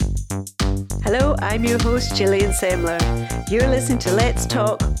Hello, I'm your host Gillian Semler. You're listening to Let's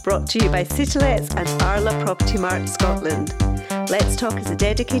Talk, brought to you by CityLets and Arla Property Mart Scotland. Let's Talk is a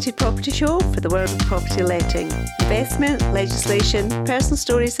dedicated property show for the world of property letting, investment, legislation, personal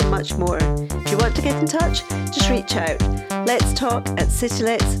stories and much more. If you want to get in touch, just reach out. Let's talk at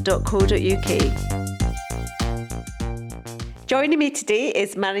citylets.co.uk. Joining me today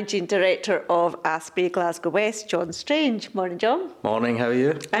is Managing Director of Asprey Glasgow West, John Strange. Morning, John. Morning, how are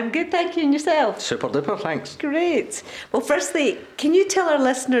you? I'm good, thank you, and yourself? Super duper, thanks. Great. Well, firstly, can you tell our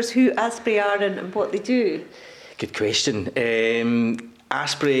listeners who Asprey are and what they do? Good question.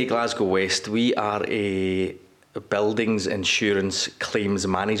 Asprey Glasgow West, we are a buildings insurance claims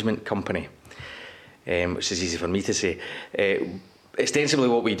management company, which is easy for me to say. Ostensibly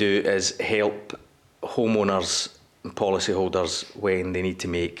what we do is help homeowners and policyholders when they need to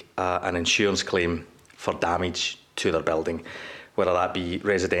make an insurance claim for damage to their building, whether that be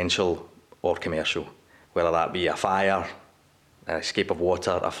residential or commercial, whether that be a fire, an escape of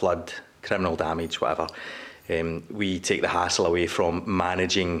water, a flood, criminal damage, whatever. We take the hassle away from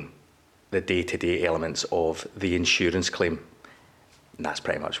managing the day-to-day elements of the insurance claim. And that's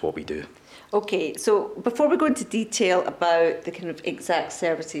pretty much what we do. Okay, so before we go into detail about the kind of exact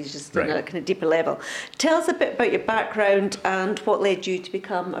services, just on a kind of deeper level, tell us a bit about your background and what led you to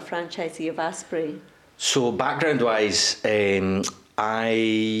become a franchisee of Asprey. So background-wise,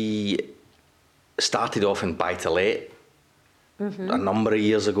 I started off in buy-to-let a number of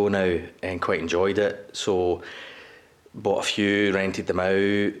years ago now and quite enjoyed it. So bought a few, rented them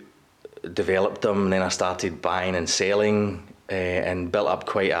out, developed them, and then I started buying and selling and built up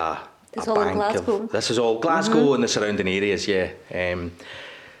quite a This all in Glasgow? This is all Glasgow and the surrounding areas, yeah.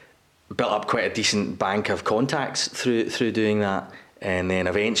 Built up quite a decent bank of contacts through doing that, and then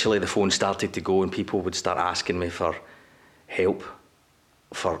eventually the phone started to go and people would start asking me for help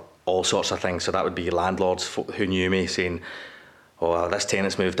for all sorts of things. So that would be landlords who knew me saying, oh, this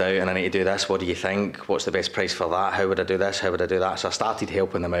tenant's moved out and I need to do this, what do you think? What's the best price for that? How would I do this? How would I do that? So I started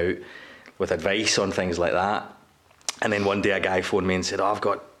helping them out with advice on things like that. And then one day a guy phoned me and said, oh, I've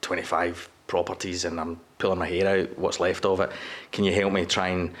got 25 properties and I'm pulling my hair out, what's left of it. Can you help me try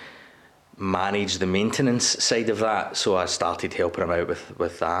and manage the maintenance side of that? So I started helping him out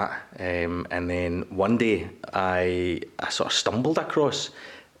with that. And then one day I sort of stumbled across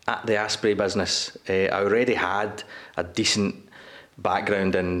at the Asprey business. I already had a decent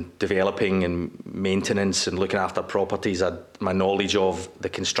background in developing and maintenance and looking after properties. My knowledge of the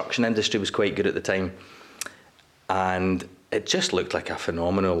construction industry was quite good at the time. And it just looked like a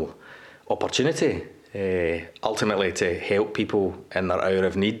phenomenal opportunity, ultimately to help people in their hour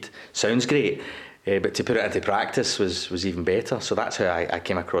of need. Sounds great, but to put it into practice was even better. So that's how I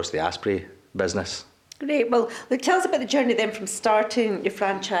came across the Asprey business. Great. Well, look, tell us about the journey then from starting your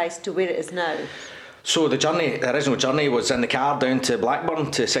franchise to where it is now. So the original journey was in the car down to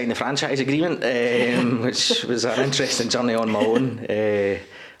Blackburn to sign the franchise agreement, which was an interesting journey on my own,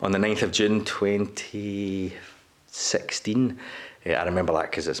 on the 9th of June 2016. I remember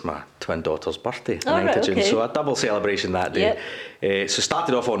that because it's my twin daughter's birthday, the 9th of June, okay. So a double celebration that day. Yep. So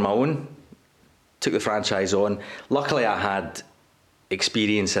started off on my own, took the franchise on. Luckily I had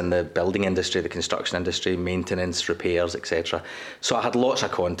experience in the building industry, the construction industry, maintenance, repairs, etc. So I had lots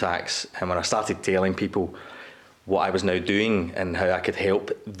of contacts, and when I started telling people what I was now doing and how I could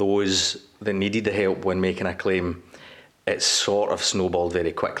help those that needed the help when making a claim, it sort of snowballed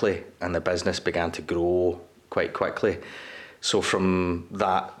very quickly and the business began to grow quite quickly. So from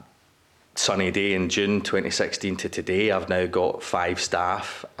that sunny day in June 2016 to today, I've now got 5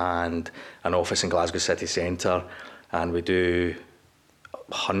 staff and an office in Glasgow city centre, and we do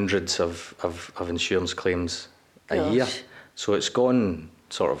hundreds of insurance claims a year. So it's gone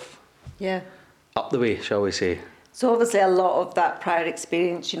sort of up the way, shall we say. So obviously a lot of that prior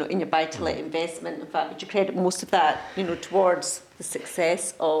experience, in your buy-to-let investment, in fact, would you credit most of that, towards the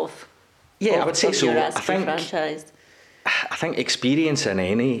success of I would say so. Franchise? I think experience in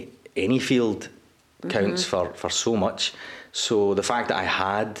any field counts for so much. So the fact that I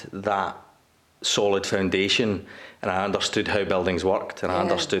had that solid foundation and I understood how buildings worked, and I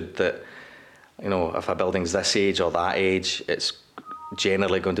understood that, if a building's this age or that age, it's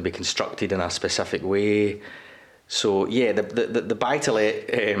generally going to be constructed in a specific way. So the buy-to-let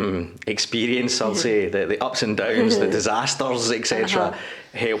experience, I'll say, the ups and downs, the disasters, etc.,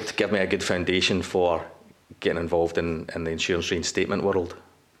 helped give me a good foundation for getting involved in the insurance reinstatement world.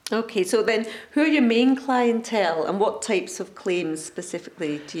 Okay, so then who are your main clientele and what types of claims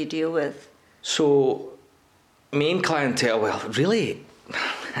specifically do you deal with? So main clientele, well, really,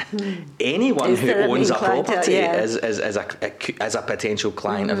 anyone who owns a property is a potential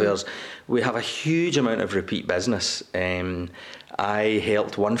client of ours. We have a huge amount of repeat business. I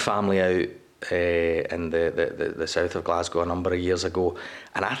helped one family out in the south of Glasgow a number of years ago,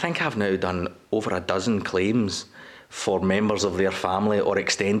 and I think I've now done over a dozen claims for members of their family or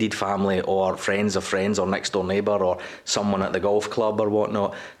extended family or friends of friends or next door neighbour or someone at the golf club or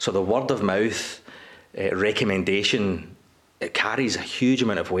whatnot. So the word of mouth recommendation, it carries a huge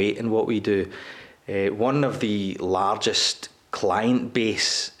amount of weight in what we do. One of the largest client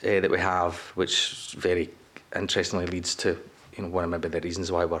base that we have, which very interestingly leads to one of maybe the reasons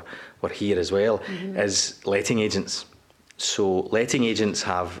why we're here as well, is letting agents. So letting agents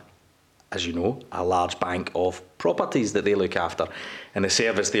have, as you know, a large bank of properties that they look after, and the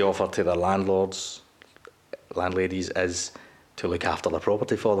service they offer to their landlords, landladies, is to look after the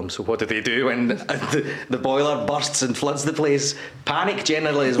property for them. So what do when the boiler bursts and floods the place? Panic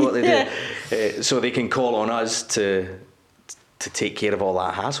generally is what they do. So they can call on us to take care of all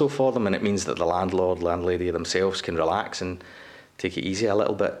that hassle for them, and it means that the landlord, landlady themselves can relax and take it easy a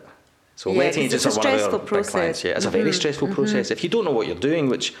little bit. So letting agents are one of our big clients. Yeah, it's a very stressful process. If you don't know what you're doing,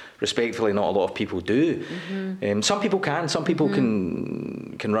 which respectfully not a lot of people do, some people can. Some people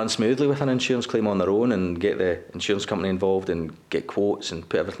can run smoothly with an insurance claim on their own and get the insurance company involved and get quotes and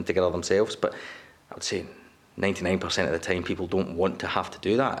put everything together themselves. But I would say 99% of the time people don't want to have to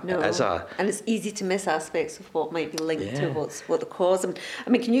do that. No. And it's easy to miss aspects of what might be linked to what the cause. I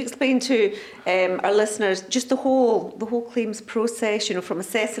mean, can you explain to our listeners just the whole claims process, from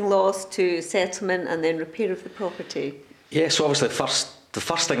assessing loss to settlement and then repair of the property? Yeah, so obviously the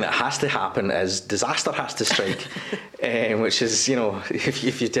first thing that has to happen is disaster has to strike, which is,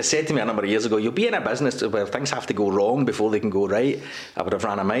 if you just said to me a number of years ago, you'll be in a business where things have to go wrong before they can go right, I would have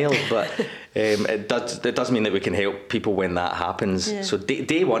ran a mile. But it does mean that we can help people when that happens. Yeah. So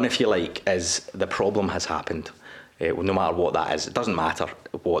day one, if you like, is the problem has happened. No matter what that is, it doesn't matter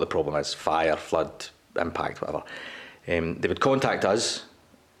what the problem is, fire, flood, impact, whatever. They would contact us,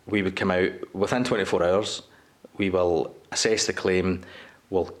 we would come out within 24 hours, we will assess the claim,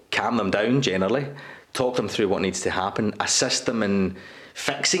 we'll calm them down generally, talk them through what needs to happen, assist them in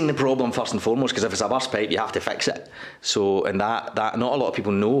fixing the problem first and foremost, because if it's a burst pipe, you have to fix it. So, and that not a lot of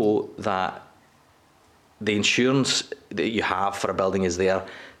people know that the insurance that you have for a building is there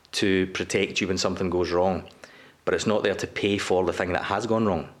to protect you when something goes wrong, but it's not there to pay for the thing that has gone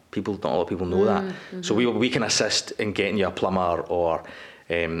wrong. Not a lot of people know that. So we can assist in getting you a plumber or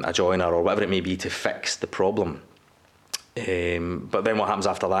a joiner or whatever it may be to fix the problem. But then what happens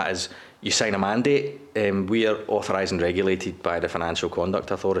after that is you sign a mandate. We are authorised and regulated by the Financial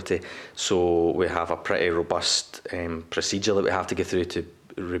Conduct Authority, so we have a pretty robust procedure that we have to go through to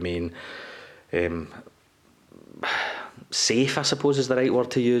remain safe, I suppose is the right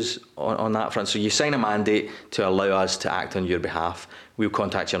word to use on that front. So you sign a mandate to allow us to act on your behalf. We'll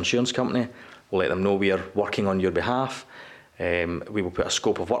contact your insurance company, we'll let them know we are working on your behalf. We will put a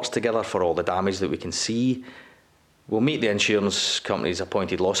scope of works together for all the damage that we can see. We'll meet the insurance company's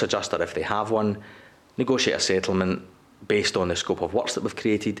appointed loss adjuster if they have one, negotiate a settlement based on the scope of works that we've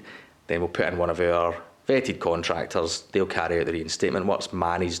created. Then we'll put in one of our vetted contractors. They'll carry out the reinstatement works,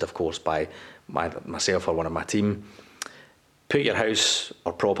 managed, of course, by myself or one of my team. Put your house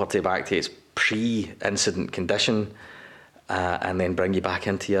or property back to its pre-incident condition, and then bring you back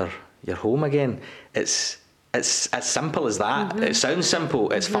into your home again. It's as simple as that. It sounds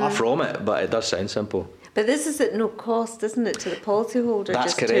simple. It's far from it, but it does sound simple. But this is at no cost, isn't it, to the policyholder?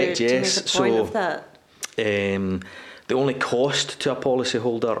 That's correct, yes. To make a point of that. The only cost to a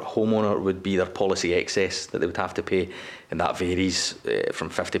policyholder, homeowner, would be their policy excess that they would have to pay, and that varies from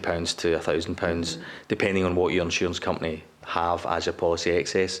 £50 to £1,000, depending on what your insurance company have as your policy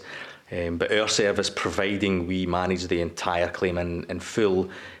excess. But our service, providing we manage the entire claim in full,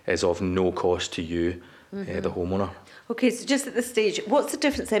 is of no cost to you, the homeowner. Okay, so just at this stage, what's the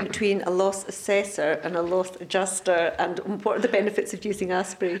difference then between a loss assessor and a loss adjuster, and what are the benefits of using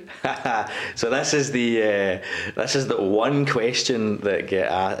Asprey? So this is the one question that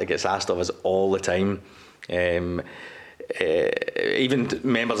gets asked of us all the time. Even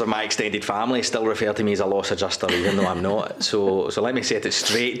members of my extended family still refer to me as a loss adjuster, even though I'm not. So let me set it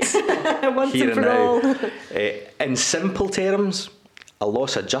straight Once here and now. In simple terms, a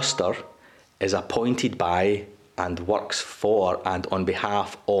loss adjuster is appointed by and works for and on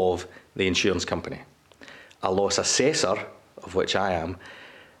behalf of the insurance company. A loss assessor, of which I am,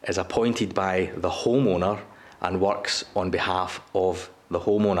 is appointed by the homeowner and works on behalf of the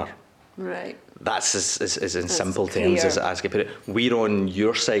homeowner. Right. That's as in simple terms as I can put it. We're on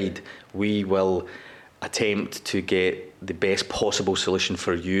your side. We will attempt to get the best possible solution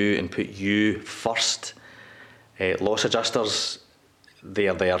for you and put you first. Loss adjusters, they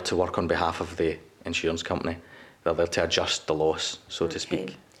are there to work on behalf of the insurance company. They're there to adjust the loss, so to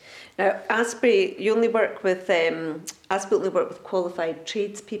speak. Now, Asprey, you only work with Asprey only work with qualified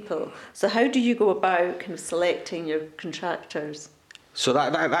tradespeople. So how do you go about kind of selecting your contractors? So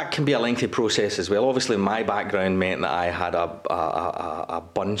that can be a lengthy process as well. Obviously, my background meant that I had a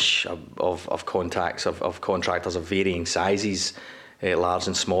bunch of contacts of contractors of varying sizes, large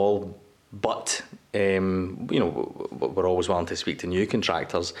and small. But we're always willing to speak to new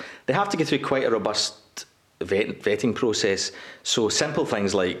contractors. They have to go through quite a robust vetting process. So simple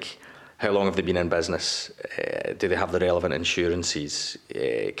things like, how long have they been in business? Do they have the relevant insurances?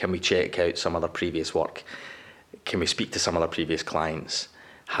 Can we check out some of their previous work? Can we speak to some of their previous clients?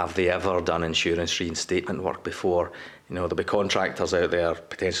 Have they ever done insurance reinstatement work before? There'll be contractors out there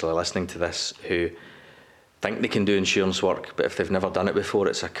potentially listening to this who think they can do insurance work, but if they've never done it before,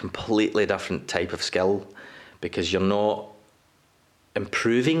 it's a completely different type of skill, because you're not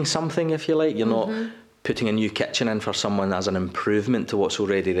improving something, if you like. You're not putting a new kitchen in for someone as an improvement to what's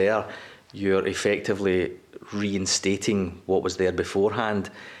already there. You're effectively reinstating what was there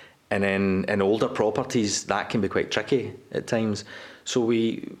beforehand. And in older properties, that can be quite tricky at times. So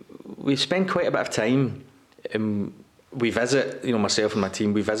we spend quite a bit of time. We visit, myself and my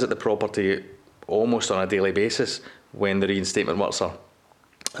team, we visit the property almost on a daily basis when the reinstatement works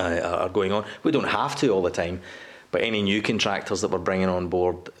are going on. We don't have to all the time, but any new contractors that we're bringing on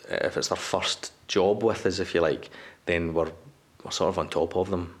board, if it's their first job with us, if you like, then we're sort of on top of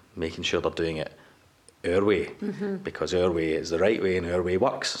them, making sure they're doing it our way, because our way is the right way and our way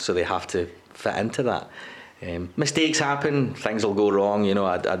works, so they have to fit into that. Mistakes happen, things will go wrong.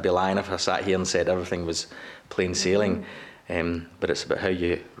 I'd be lying if I sat here and said everything was plain sailing. But it's about how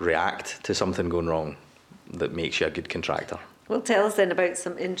you react to something going wrong that makes you a good contractor. Well, tell us then about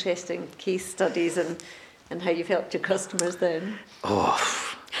some interesting case studies and how you've helped your customers then. Oh,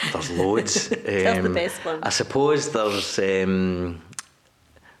 there's loads. Tell the best one. I suppose there's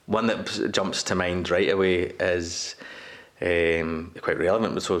one that jumps to mind right away is quite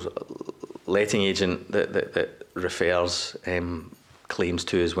relevant. So, letting agent that refers claims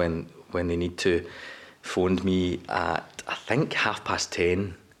to us when they need to phoned me at, I think,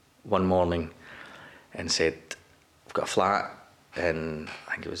 10:30 one morning and said, I've got a flat in,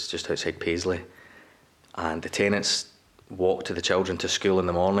 I think it was just outside Paisley, and the tenants walked the children to school in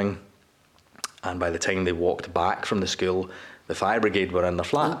the morning, and by the time they walked back from the school, the fire brigade were in their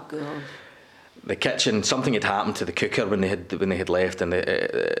flat. Oh, God. The kitchen, something had happened to the cooker when they had left, and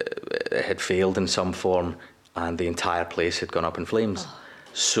it had failed in some form, and the entire place had gone up in flames. Oh.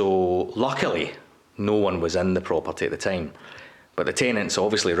 So luckily, no one was in the property at the time. But the tenants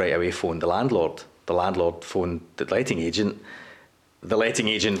obviously right away phoned the landlord. The landlord phoned the letting agent. The letting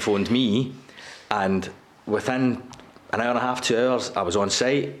agent phoned me. And within an hour and a half, 2 hours, I was on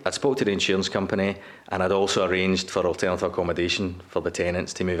site. I'd spoke to the insurance company, and I'd also arranged for alternative accommodation for the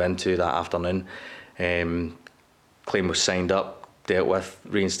tenants to move into that afternoon. Claim was signed up, dealt with,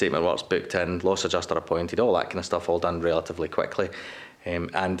 reinstatement works booked in, loss adjuster appointed, all that kind of stuff all done relatively quickly.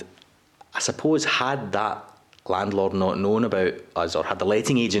 And I suppose had that landlord not known about us, or had the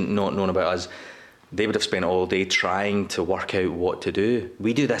letting agent not known about us, they would have spent all day trying to work out what to do.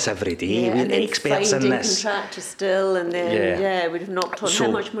 We do this every day. Yeah, we're experts in this. Contractors still, and then we'd have knocked on. So,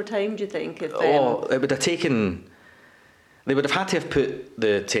 how much more time do you think? If, it would have taken. They would have had to have put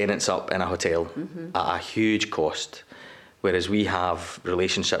the tenants up in a hotel at a huge cost, whereas we have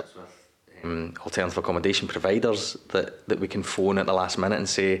relationships with alternative accommodation providers that we can phone at the last minute and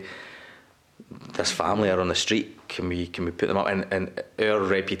say, this family are on the street, can we put them up? And our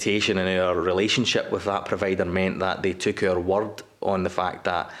reputation and our relationship with that provider meant that they took our word on the fact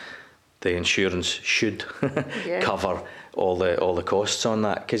that the insurance should cover all the costs on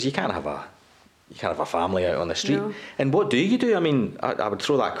that, because you can't have a family out on the street. No. And what do you do? I mean, I would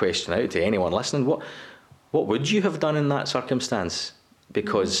throw that question out to anyone listening. What would you have done in that circumstance?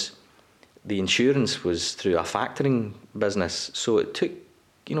 Because the insurance was through a factoring business, so it took,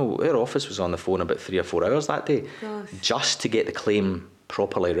 our office was on the phone about 3 or 4 hours that day. Gosh. Just to get the claim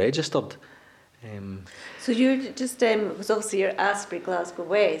properly registered. So you're just, because obviously you're Asprey, Glasgow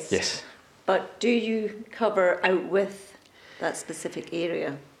West. Yes. But do you cover out with that specific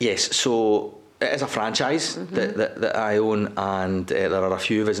area? Yes, so it is a franchise that I own, and there are a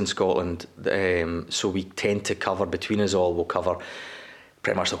few of us in Scotland. So we tend to cover, between us all, we'll cover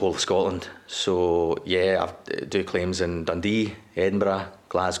pretty much the whole of Scotland. So yeah, I do claims in Dundee, Edinburgh,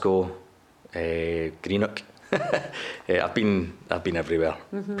 Glasgow, Greenock. I've been everywhere,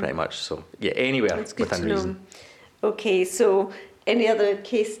 pretty much. So yeah, anywhere That's good within to know. reason. Okay, so any other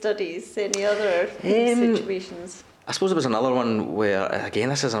case studies, any other situations? I suppose there was another one where, again,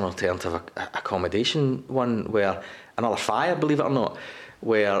 this is an alternative accommodation one, where another fire, believe it or not,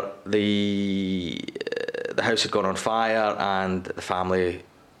 where the house had gone on fire and the family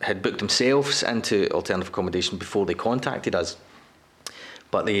had booked themselves into alternative accommodation before they contacted us.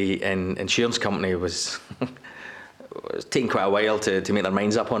 But the insurance company was taking quite a while to make their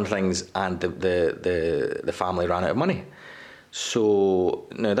minds up on things, and the family ran out of money. So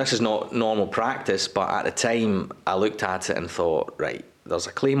now this is not normal practice, but at the time I looked at it and thought, right, there's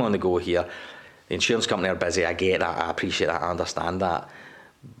a claim on the go here. The insurance company are busy. I get that. I appreciate that. I understand that.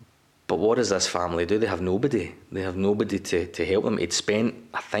 But what does this family do? They have nobody. They have nobody to help them. They'd spent,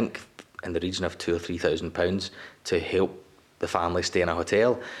 I think, in the region of £2,000 or £3,000 to help the family stay in a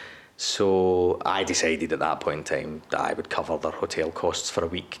hotel. So I decided at that point in time that I would cover their hotel costs for a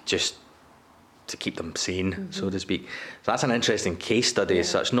week, just to keep them sane, so to speak. So that's an interesting case study. Yeah.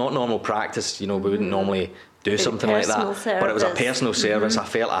 So it's not normal practice. We wouldn't normally do something like that. Service. But it was a personal service. I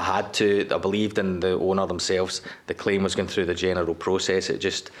felt I had to. I believed in the owner themselves. The claim was going through the general process.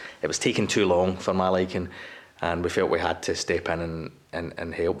 It was taking too long for my liking, and we felt we had to step in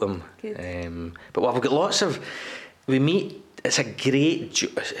and help them. But we've got lots of. We meet. It's a great.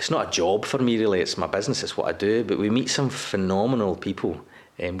 It's not a job for me really. It's my business. It's what I do. But we meet some phenomenal people.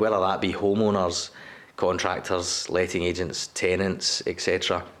 Whether that be homeowners, contractors, letting agents, tenants,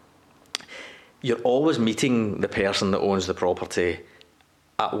 etc. You're always meeting the person that owns the property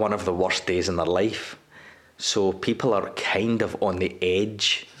at one of the worst days in their life. So people are kind of on the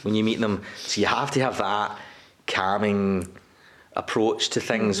edge when you meet them. So you have to have that calming approach to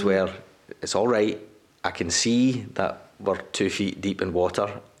things where it's all right, I can see that we're 2 feet deep in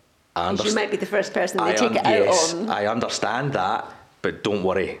water. You might be the first person they take it out on. I understand that. But don't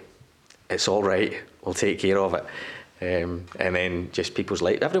worry, it's all right. We'll take care of it. And then just people's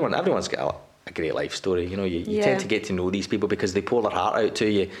life. Everyone's got a great life story. You tend to get to know these people because they pour their heart out to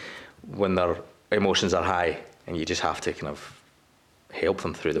you when their emotions are high, and you just have to kind of help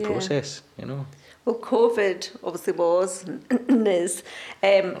them through the process. Well, COVID obviously was and is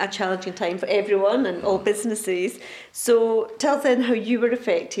a challenging time for everyone and all businesses. So tell us then how you were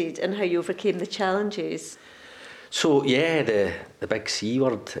affected and how you overcame the challenges. So yeah, the big C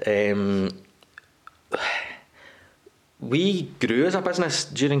word. We grew as a business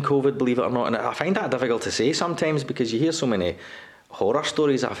during COVID, believe it or not, and I find that difficult to say sometimes because you hear so many horror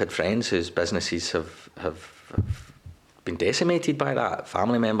stories. I've had friends whose businesses have been decimated by that,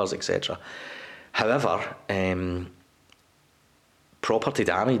 family members, etc. However, property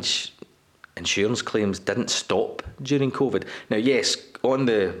damage insurance claims didn't stop during COVID. Now, yes, on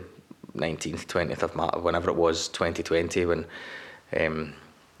the 19th, 20th of March, whenever it was, 2020, when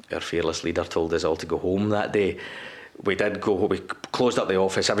our fearless leader told us all to go home that day, we did go. We closed up the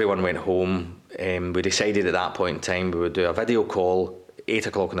office, everyone went home. We decided at that point in time we would do a video call 8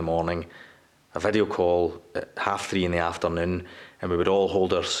 o'clock in the morning, a video call at 3:30 in the afternoon, and we would all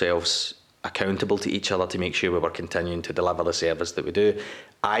hold ourselves accountable to each other to make sure we were continuing to deliver the service that we do.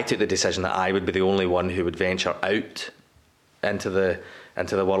 I took the decision that I would be the only one who would venture out into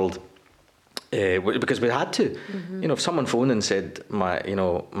the world. Because we had to. If someone phoned and said my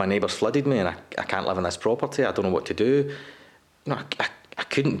neighbour's flooded me and I can't live in this property, I don't know what to do. I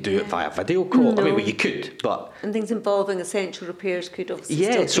couldn't do it via video call. No. I mean, you could, but and things involving essential repairs could obviously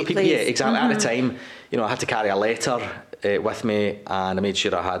still so take people, place. exactly. At the time, I had to carry a letter with me, and I made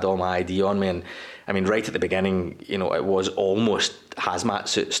sure I had all my ID on me. And I mean, right at the beginning, it was almost hazmat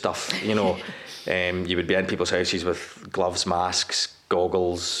suit stuff. You would be in people's houses with gloves, masks,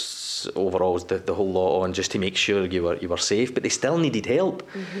 goggles, overalls, the whole lot on, just to make sure you were safe. But they still needed help.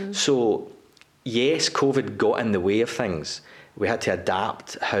 So yes, COVID got in the way of things. We had to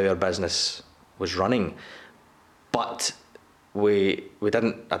adapt how our business was running, but I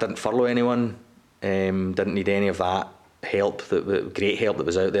didn't furlough anyone. Didn't need any of that help, the great help that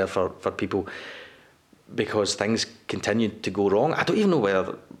was out there for people, because things continued to go wrong. I don't even know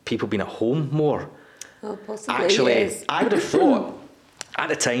whether people been at home more. Oh, possibly. Actually, yes. I would have thought. At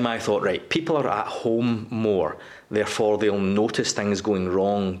the time, I thought, right, people are at home more, therefore they'll notice things going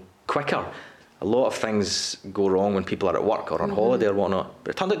wrong quicker. A lot of things go wrong when people are at work or on holiday or whatnot,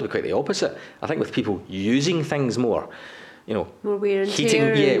 but it turned out to be quite the opposite. I think with people using things more, more wear and heating,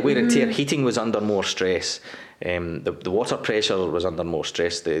 tear. wear and tear. Heating was under more stress. The water pressure was under more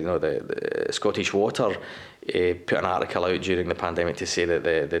stress. The Scottish Water put an article out during the pandemic to say that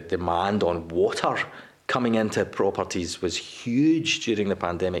the demand on water coming into properties was huge during the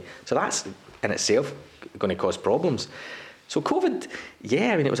pandemic. So that's in itself going to cause problems. So COVID,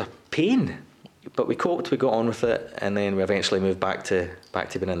 yeah, I mean, it was a pain, but we coped, we got on with it, and then we eventually moved back to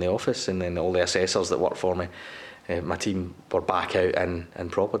being in the office, and then all the assessors that worked for me, my team were back out in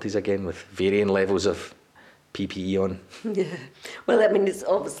properties again with varying levels of PPE on. Yeah. Well, I mean, it's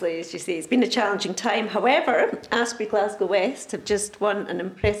obviously, as you say, it's been a challenging time. However, Asprey Glasgow West have just won an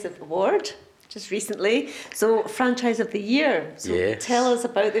impressive award just recently. So, Franchise of the Year. So yes. Tell us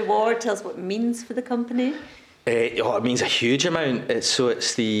about the award. Tell us what it means for the company. It means a huge amount. It's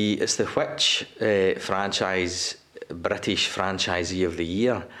the Which franchise British Franchisee of the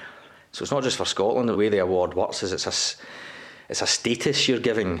Year. So it's not just for Scotland. The way the award works is it's a status you're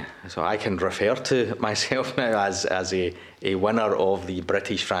giving. So I can refer to myself now as a winner of the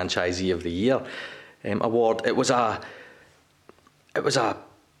British Franchisee of the Year award. It was a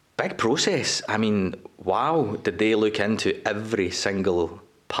big process. I mean, wow, did they look into every single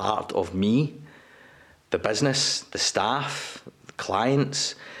part of me, the business, the staff, the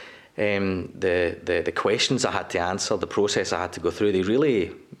clients, the questions I had to answer, the process I had to go through. They really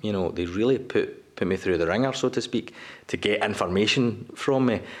put me through the ringer, so to speak, to get information from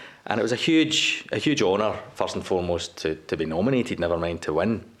me. And it was a huge honour, first and foremost, to be nominated, never mind to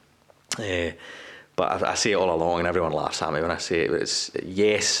win. But I say it all along, and everyone laughs at me when I say it. It's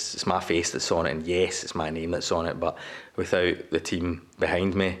yes, it's my face that's on it, and yes, it's my name that's on it. But without the team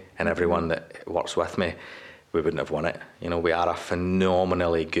behind me and everyone that works with me, we wouldn't have won it. You know, we are a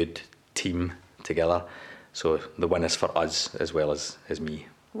phenomenally good team together. So the win is for us as well as me.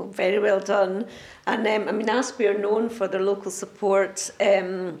 Well, very well done. And I mean, Asprey are known for their local support,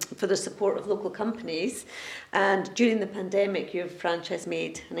 for the support of local companies. And during the pandemic, your franchise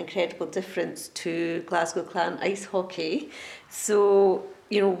made an incredible difference to Glasgow Clan ice hockey. So,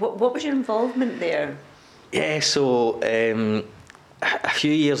 you know, what was your involvement there? Yeah, so a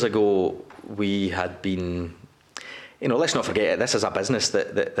few years ago, we had been, you know, let's not forget it, this is a business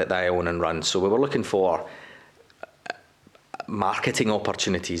that I own and run. So we were looking for marketing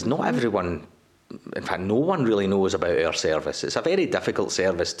opportunities. Not everyone, in fact, no one really knows about our service. It's a very difficult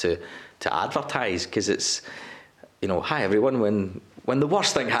service to advertise because it's, you know, hi everyone, when the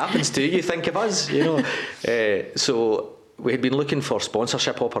worst thing happens to you, think of us, you know. So we had been looking for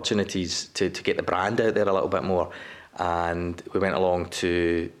sponsorship opportunities to get the brand out there a little bit more, and we went along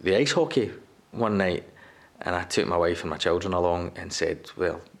to the ice hockey one night, and I took my wife and my children along and said,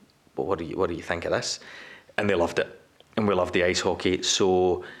 well, what do you think of this? And they loved it. And we loved the ice hockey,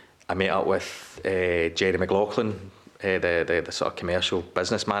 so I met up with Jerry McLaughlin, the sort of commercial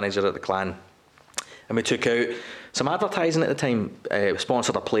business manager at the Clan, and we took out some advertising at the time. We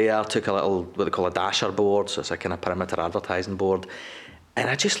sponsored a player, took a little, what they call a dasher board, so it's a kind of perimeter advertising board, and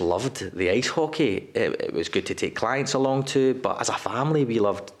I just loved the ice hockey. It was good to take clients along to, but as a family we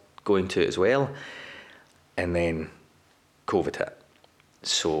loved going to it as well. And then COVID hit.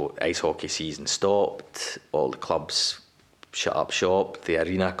 So ice hockey season stopped, all the clubs shut up shop, the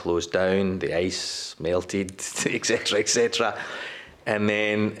arena closed down, the ice melted, etc., etc. And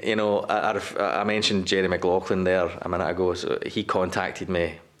then, you know, I mentioned Jerry McLaughlin there a minute ago, so he contacted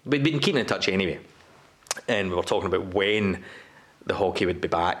me. We'd been keeping in touch anyway, and we were talking about when the hockey would be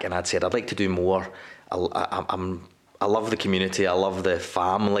back, and I'd said I'd like to do more. I love the community, I love the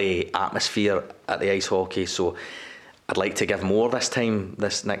family atmosphere at the ice hockey, so I'd like to give more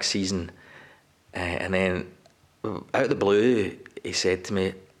this next season. And then, out of the blue, he said to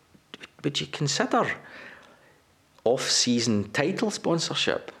me, would you consider off-season title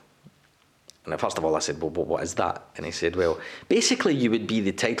sponsorship? And first of all I said, well, what is that? And he said, well, basically you would be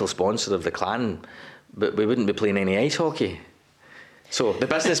the title sponsor of the Clan, but we wouldn't be playing any ice hockey. So the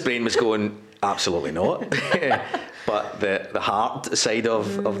business brain was going, absolutely not. But the heart side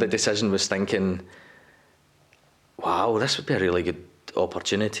of the decision was thinking, wow, this would be a really good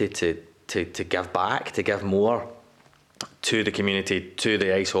opportunity to give back, to give more to the community, to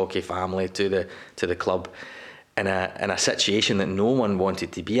the ice hockey family, to the club, in a situation that no one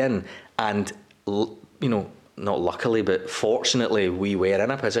wanted to be in. And, you know, not luckily, but fortunately, we were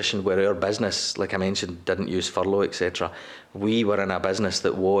in a position where our business, like I mentioned, didn't use furlough, etc. We were in a business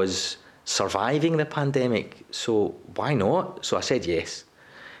that was surviving the pandemic, so why not? So I said yes.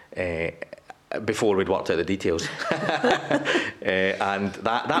 Before we'd worked out the details. And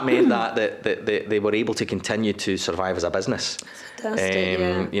that meant that they were able to continue to survive as a business. Fantastic,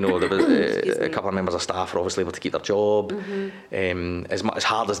 yeah. You know, there was a couple of members of staff were obviously able to keep their job. Mm-hmm. As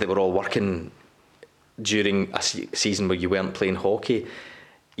hard as they were all working during a season where you weren't playing hockey,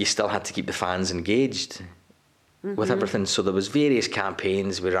 you still had to keep the fans engaged with everything. So there was various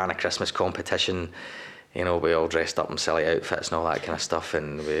campaigns. We ran a Christmas competition. You know, we all dressed up in silly outfits and all that kind of stuff,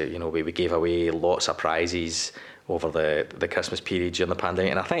 and we gave away lots of prizes over the Christmas period during the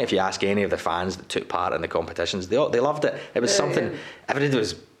pandemic. And I think if you ask any of the fans that took part in the competitions, they loved it. It was something, everybody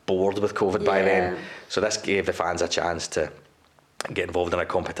was bored with COVID by then, so this gave the fans a chance to get involved in a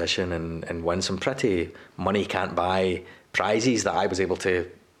competition and win some pretty money can't buy prizes that I was able to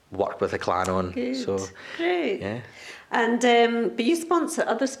work with the clan on. Good. So Great. yeah. And but you sponsor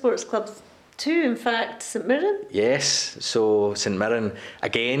other sports clubs too, in fact, St Mirren. Yes, so St Mirren,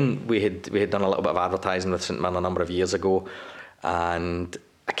 again, we had done a little bit of advertising with St Mirren a number of years ago, and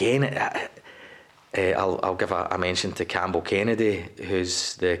again, I'll give a mention to Campbell Kennedy,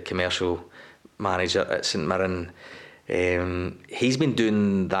 who's the commercial manager at St Mirren. He's been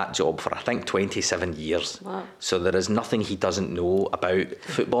doing that job for, I think, 27 years. Wow. So there is nothing he doesn't know about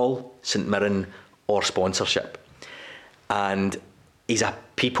football, St Mirren, or sponsorship. And he's a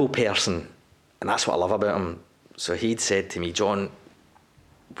people person, and that's what I love about him. So he'd said to me, John,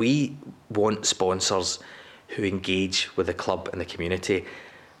 we want sponsors who engage with the club and the community.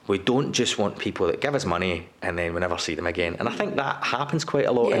 We don't just want people that give us money and then we never see them again. And I think that happens quite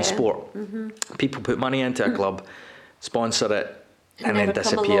a lot in sport. People put money into a club, sponsor it, and then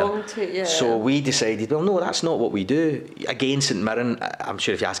disappear. So we decided, well, no, that's not what we do. Again, St Mirren, I'm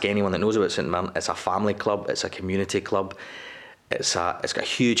sure if you ask anyone that knows about St Mirren, it's a family club, it's a community club, it's got a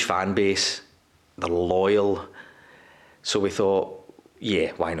huge fan base, they're loyal. So we thought,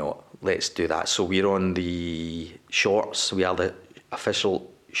 yeah, why not? Let's do that. So we're on the shorts, we are the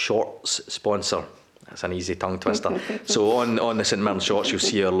official shorts sponsor. That's an easy tongue twister. So on the St Mirren shorts, you'll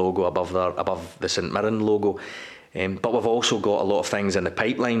see our logo above the St Mirren logo. But we've also got a lot of things in the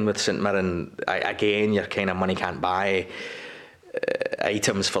pipeline with St Mirren. Again, your kind of money can't buy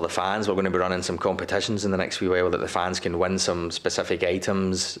items for the fans. We're going to be running some competitions in the next wee while that the fans can win some specific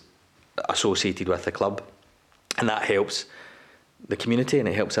items associated with the club, and that helps the community and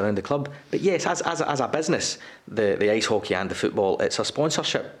it helps around the club. But yes, as a business, the ice hockey and the football, it's a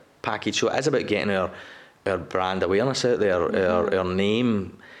sponsorship package. So it is about getting our brand awareness out there, our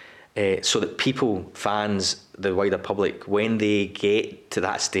name. So that people, fans, the wider public, when they get to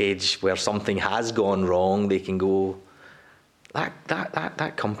that stage where something has gone wrong, they can go,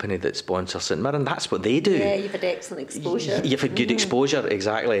 that company that sponsors St Mirren, that's what they do. Yeah, you've had excellent exposure. You've had good exposure,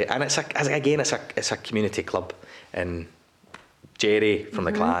 exactly. And it's a community club. And Jerry from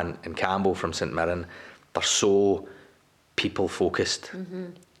the clan and Campbell from St Mirren, they're so people focused.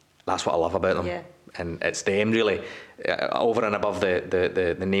 That's what I love about them. Yeah. And it's them really, over and above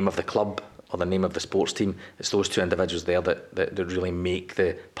the name of the club or the name of the sports team. It's those two individuals there that really make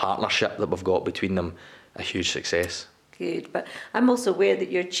the partnership that we've got between them a huge success. Good, but I'm also aware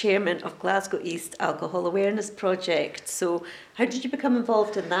that you're chairman of Glasgow East Alcohol Awareness Project. So how did you become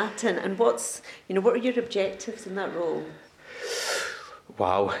involved in that, and what are your objectives in that role?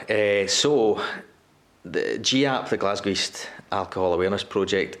 Wow, so the GAP, the Glasgow East Alcohol Awareness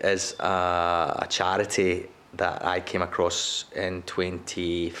Project, is a charity that I came across in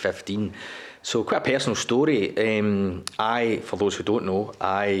 2015. So quite a personal story. For those who don't know,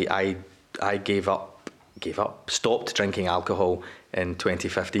 I stopped drinking alcohol in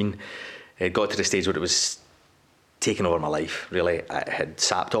 2015. It got to the stage where it was taking over my life, really. I had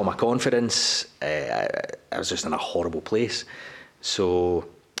sapped all my confidence. I was just in a horrible place. So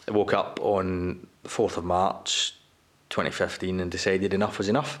I woke up on the 4th of March 2015 and decided enough was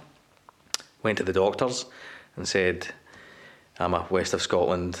enough. Went to the doctors and said, I'm a West of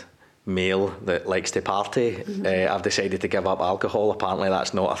Scotland male that likes to party. I've decided to give up alcohol. Apparently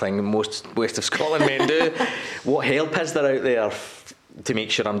that's not a thing most West of Scotland men do. What help is there out there to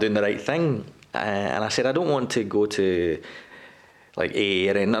make sure I'm doing the right thing? And I said, I don't want to go to like AA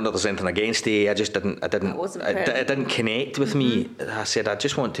or anything. There's anything against AA. It didn't connect with me. I said, I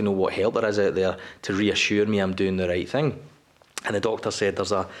just want to know what help there is out there to reassure me I'm doing the right thing. And the doctor said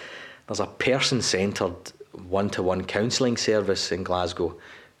there's a person-centred one-to-one counselling service in Glasgow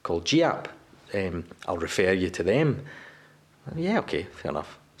called GAP. I'll refer you to them. Yeah, okay, fair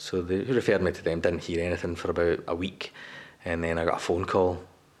enough. So they referred me to them, didn't hear anything for about a week, and then I got a phone call,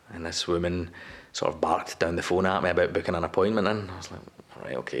 and this woman sort of barked down the phone at me about booking an appointment in. I was like, all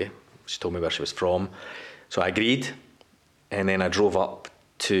right, okay. She told me where she was from. So I agreed, and then I drove up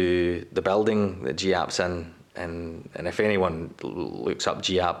to the building that GAP's in, and if anyone looks up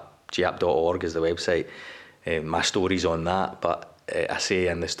gap.org is the website, my story's on that, but I say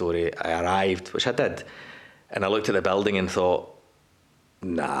in the story, I arrived, which I did, and I looked at the building and thought,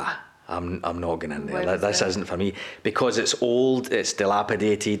 nah, I'm not going in there. This isn't for me, because it's old, it's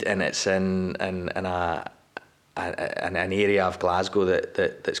dilapidated, and it's in an area of Glasgow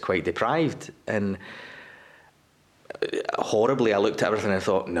that's quite deprived. And horribly, I looked at everything and I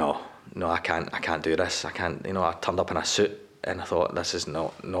thought, no, I can't do this. I can't, I turned up in a suit and I thought, this is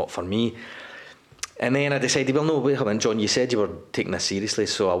not for me. And then I decided, well, no, wait a minute, John, you said you were taking this seriously.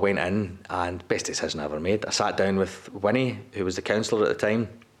 So I went in, and best decision I ever made. I sat down with Winnie, who was the councillor at the time.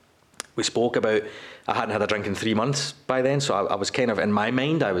 We spoke about, I hadn't had a drink in 3 months by then, so I was kind of, in my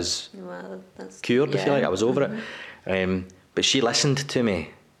mind, I was cured, if you like. I was over it. But she listened to me.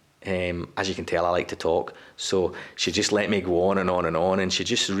 As you can tell, I like to talk. So she just let me go on and on and on, and she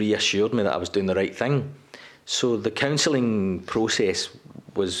just reassured me that I was doing the right thing. So the counselling process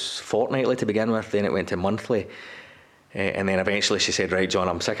was fortnightly to begin with, then it went to monthly. And then eventually she said, right, John,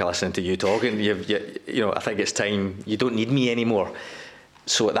 I'm sick of listening to you talking. I think it's time, you don't need me anymore.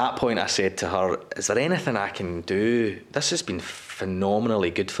 So at that point I said to her, is there anything I can do? This has been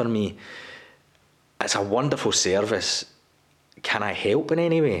phenomenally good for me. It's a wonderful service. Can I help in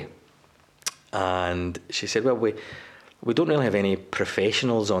any way? And she said, well, we don't really have any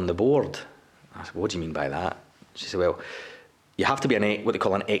professionals on the board. I said, what do you mean by that? She said, well, you have to be what they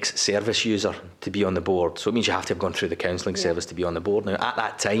call an ex-service user to be on the board. So it means you have to have gone through the counselling service to be on the board. Now, at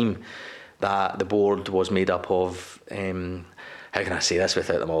that time, the board was made up of, how can I say this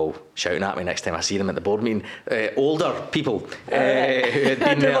without them all shouting at me next time I see them at the board meeting? Older people who had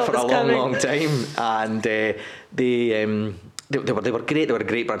been there for a long time. And they were great. They were a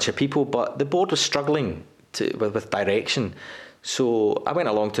great bunch of people, but the board was struggling with direction. So I went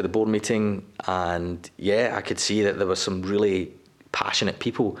along to the board meeting, and I could see that there was some really passionate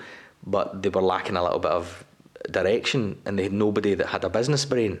people, but they were lacking a little bit of direction, and they had nobody that had a business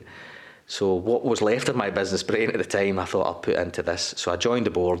brain. So what was left of my business brain at the time, I thought I'll put into this. So I joined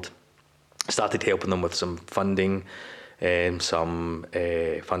the board, started helping them with some funding, some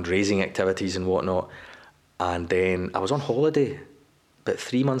fundraising activities and whatnot. And then I was on holiday about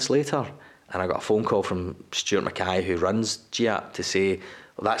 3 months later, and I got a phone call from Stuart Mackay, who runs GAP, to say,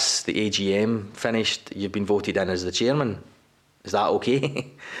 well, that's the AGM finished. You've been voted in as the chairman. Is that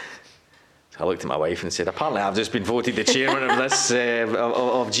okay? So I looked at my wife and said, apparently I've just been voted the chairman of this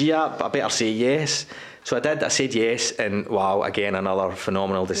of GAP. I better say yes. So I did. I said yes, and wow, again, another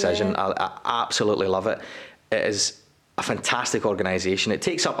phenomenal decision. Yeah. I absolutely love it. It is a fantastic organisation. It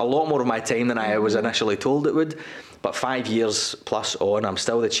takes up a lot more of my time than I was initially told it would, but 5 years plus on, I'm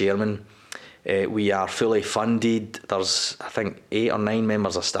still the chairman. We are fully funded. There's, I think, 8 or 9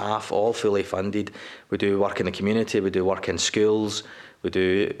 members of staff, all fully funded. We do work in the community, we do work in schools, we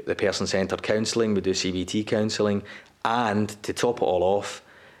do the person-centred counselling, we do CBT counselling, and to top it all off,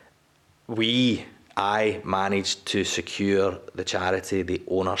 I managed to secure the charity the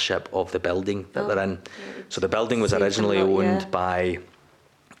ownership of the building that they're in. So the building was originally owned by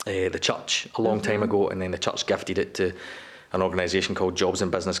the church a long time ago, and then the church gifted it to an organisation called Jobs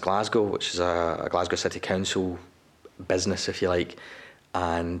and Business Glasgow, which is a Glasgow City Council business, if you like.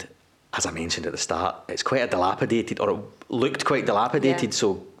 And as I mentioned at the start, it's quite a dilapidated, or it looked quite dilapidated,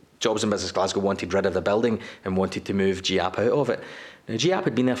 so Jobs and Business Glasgow wanted rid of the building and wanted to move GAP out of it. Now, GAP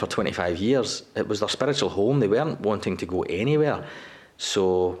had been there for 25 years. It was their spiritual home. They weren't wanting to go anywhere.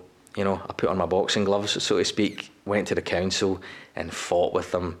 So, I put on my boxing gloves, so to speak, went to the council and fought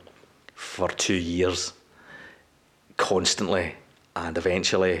with them for 2 years. Constantly, and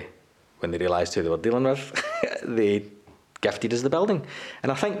eventually, when they realised who they were dealing with, they gifted us the building.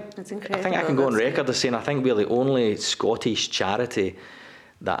 And I think I can go on record as saying I think we're the only Scottish charity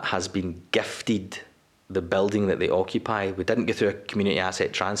that has been gifted the building that they occupy. We didn't go through a community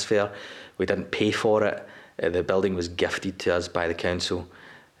asset transfer. We didn't pay for it. The building was gifted to us by the council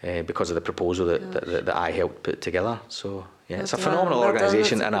because of the proposal that I helped put together. So it's a phenomenal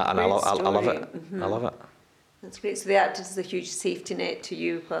organisation, and I love it. Mm-hmm. I love it. That's great. So they acted as a huge safety net to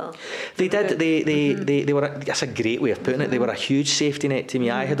you. Well, they did. They were. That's a great way of putting it. They were a huge safety net to me.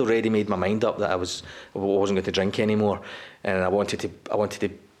 I had already made my mind up that I wasn't going to drink anymore, and I wanted to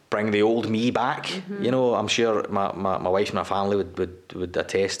bring the old me back. I'm sure my wife and my family would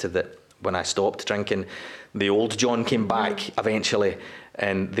attest to that. When I stopped drinking, the old John came back eventually,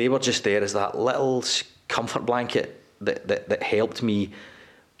 and they were just there as that little comfort blanket that helped me.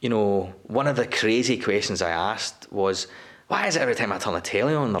 One of the crazy questions I asked was, why is it every time I turn the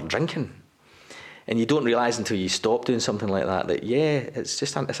telly on, they're drinking? And you don't realise until you stop doing something like that it's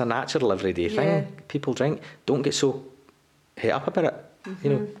just it's a natural everyday thing. People drink. Don't get so hit up about it.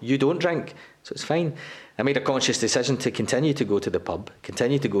 You don't drink, so it's fine. I made a conscious decision to continue to go to the pub,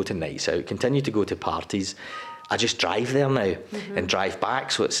 continue to go to nights out, continue to go to parties. I just drive there now and drive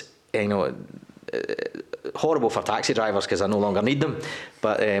back, so it's, horrible for taxi drivers because I no longer need them,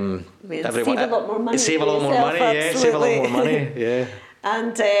 but everyone save a lot more money. Save a lot more money, Absolutely. Save a lot more money, yeah.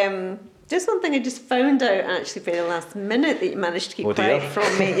 And Just one thing I just found out actually very last minute that you managed to keep Oh, quiet dear.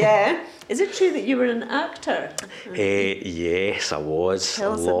 from me. Yeah. Is it true that you were an actor? Yes, I was.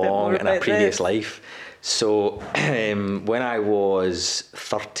 Tell us a bit more long in a about previous this. life. So when I was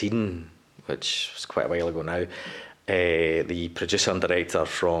 13, which was quite a while ago now, the producer and director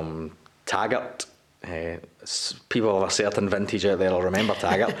from Taggart, people of a certain vintage out there will remember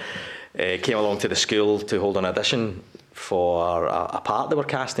Taggart, came along to the school to hold an audition for a part they were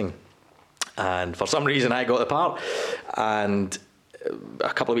casting. And for some reason I got the part, and a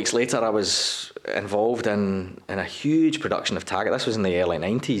couple of weeks later I was involved in a huge production of Taggart. This was in the early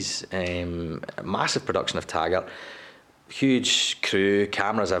 90s, a massive production of Taggart, huge crew,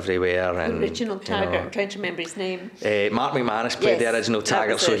 cameras everywhere. And, Original Taggart, you know, I'm trying to remember his name. Mark McManus played Yes, the original that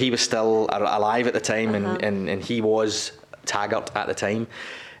Taggart, was so it. he was still alive at the time, and he was Taggart at the time.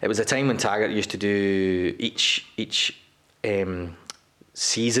 It was a time when Taggart used to do each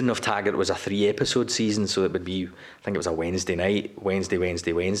season of Taggart was a 3-episode season, so it would be, I think it was a Wednesday night,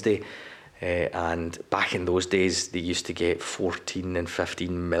 Wednesday. And back in those days, they used to get 14 and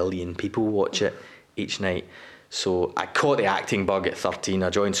 15 million people watch it each night. So I caught the acting bug at 13. I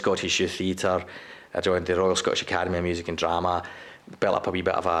joined Scottish Youth Theatre. I joined the Royal Scottish Academy of Music and Drama. Built up a wee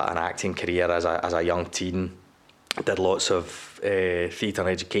bit of an acting career as a young teen. Did lots of theatre and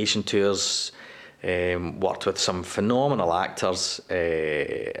education tours. Worked with some phenomenal actors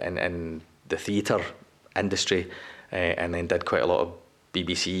in the theatre industry, and then did quite a lot of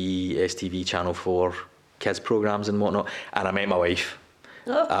BBC, STV, Channel 4 kids programmes and whatnot. And I met my wife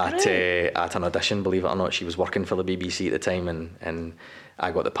at an audition, believe it or not. She was working for the BBC at the time, and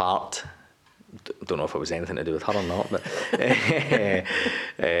I got the part. Don't know if it was anything to do with her or not, but I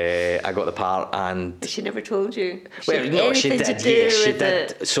got the part. And She never told you. well, no, she anything to did. do Yes, she with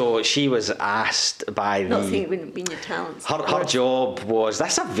did. it? So she was asked by Not the. saying it wouldn't be in your talents. Her job was,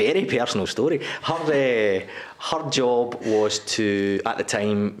 that's a very personal story. Her job was to, at the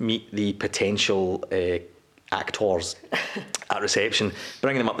time, meet the potential actors at reception,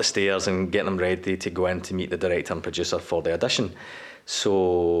 bringing them up the stairs and getting them ready to go in to meet the director and producer for the audition.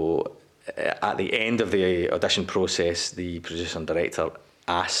 So at the end of the audition process, the producer and director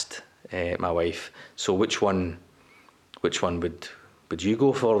asked my wife, so which one would you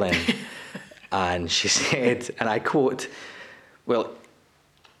go for then? And she said, and I quote, well,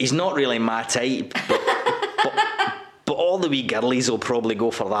 he's not really my type, but all the wee girlies will probably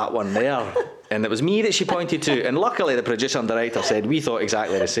go for that one there. And it was me that she pointed to, and luckily the producer and director said we thought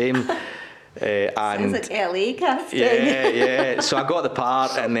exactly the same. Sounds like LA casting. Yeah. So I got the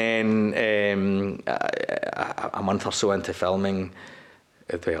part, and then a month or so into filming,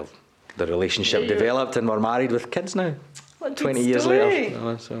 well, the relationship developed, and we're married with kids now. What a 20 good years story.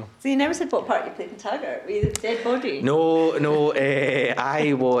 later. So you never said what part you played in Taggart. Were you the dead body? No.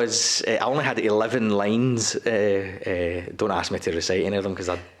 I was. I only had 11 lines. Don't ask me to recite any of them because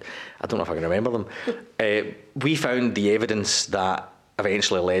I don't know if I can remember them. We found the evidence that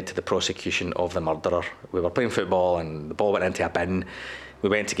eventually led to the prosecution of the murderer. We were playing football and the ball went into a bin. We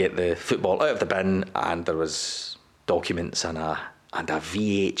went to get the football out of the bin, and there was documents and a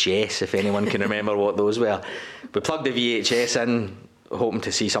VHS, if anyone can remember what those were. We plugged the VHS in, hoping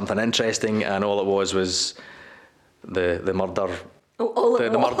to see something interesting, and all it was the murder. Oh,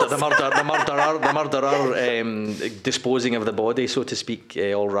 The murderer disposing of the body, so to speak,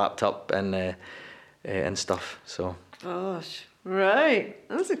 all wrapped up in stuff. So. Gosh, right.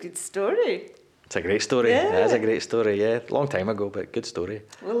 That's a good story. It's a great story. Yeah. It is a great story, yeah. Long time ago, but good story.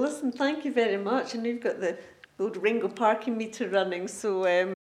 Well, listen, thank you very much. And you've got the old Ringo parking meter running, so...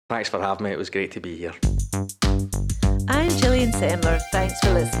 Thanks for having me. It was great to be here. I'm Gillian Semler. Thanks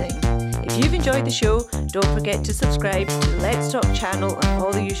for listening. If you've enjoyed the show, don't forget to subscribe to the Let's Talk channel on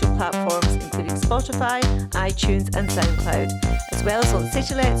all the usual platforms, including Spotify, iTunes and SoundCloud, as well as on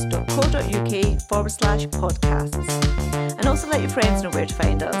citylets.co.uk/podcasts. And also let your friends know where to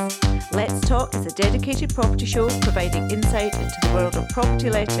find us. Let's Talk is a dedicated property show providing insight into the world of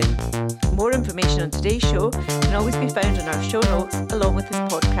property letting. More information on today's show can always be found in our show notes along with this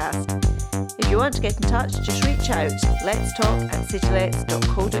podcast. If you want to get in touch, just reach out. Let's talk at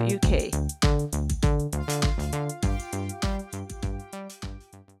citylets.co.uk.